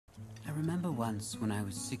I remember once when I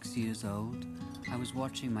was 6 years old, I was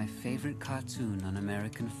watching my favorite cartoon on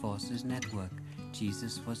American Forces Network,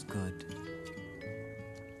 Jesus Was Good.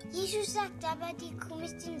 Jesus sagt aber die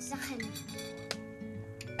komischsten Sachen.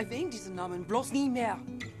 Erwähn diesen Namen bloß nie mehr.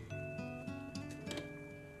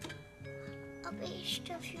 Aber ich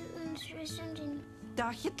darf für unsere Sünden.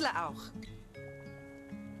 Der Hitler auch.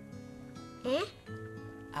 Hä?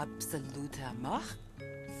 Absoluter Macht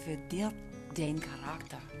verdirbt den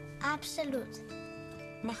Charakter. Absolut.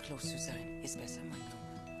 Machtlos zu sein ist besser, mein Junge.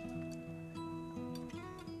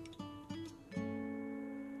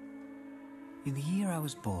 In the year I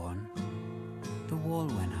was born, the wall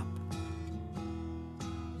went up.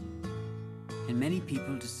 And many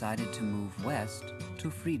people decided to move west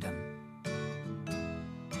to freedom.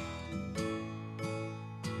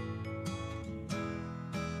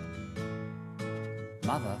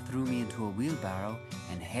 Mother threw me into a wheelbarrow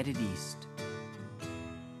and headed east.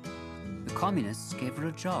 The communists gave her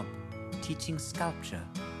a job, teaching sculpture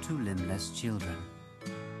to limbless children.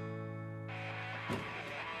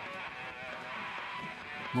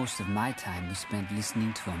 Most of my time was spent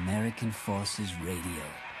listening to American Forces Radio.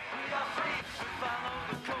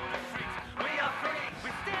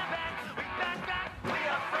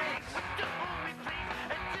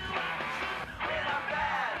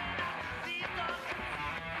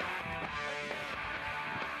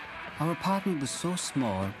 Our apartment was so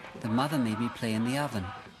small that Mother made me play in the oven.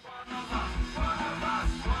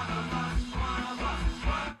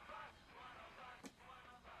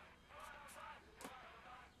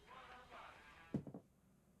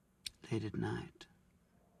 Late at night,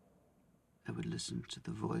 I would listen to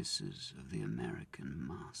the voices of the American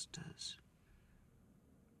masters.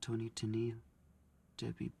 Tony Tennille,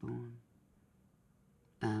 Debbie Boone,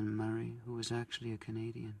 Anne Murray, who was actually a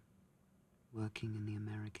Canadian, working in the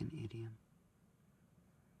American idiom.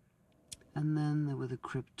 And then there were the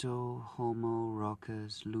crypto, homo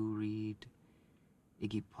rockers, Lou Reed,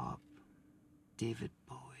 Iggy Pop, David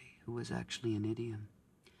Bowie, who was actually an idiom,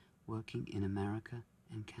 working in America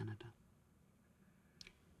and Canada.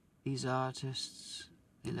 These artists,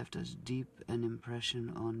 they left as deep an impression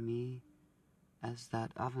on me as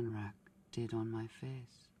that oven rack did on my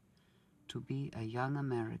face. To be a young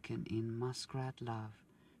American in muskrat love,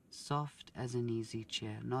 soft as an easy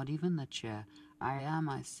chair, not even the chair. I am,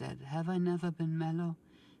 I said, have I never been mellow?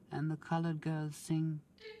 And the colored girls sing.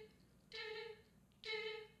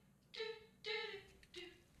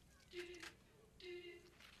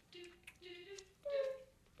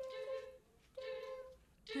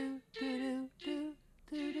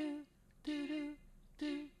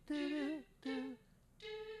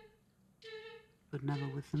 But never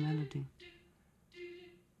with the melody.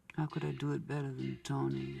 How could I do it better than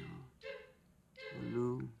Tony or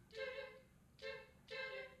Lou?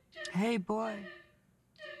 Hey, boy,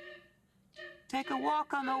 take a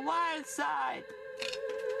walk on the wild side.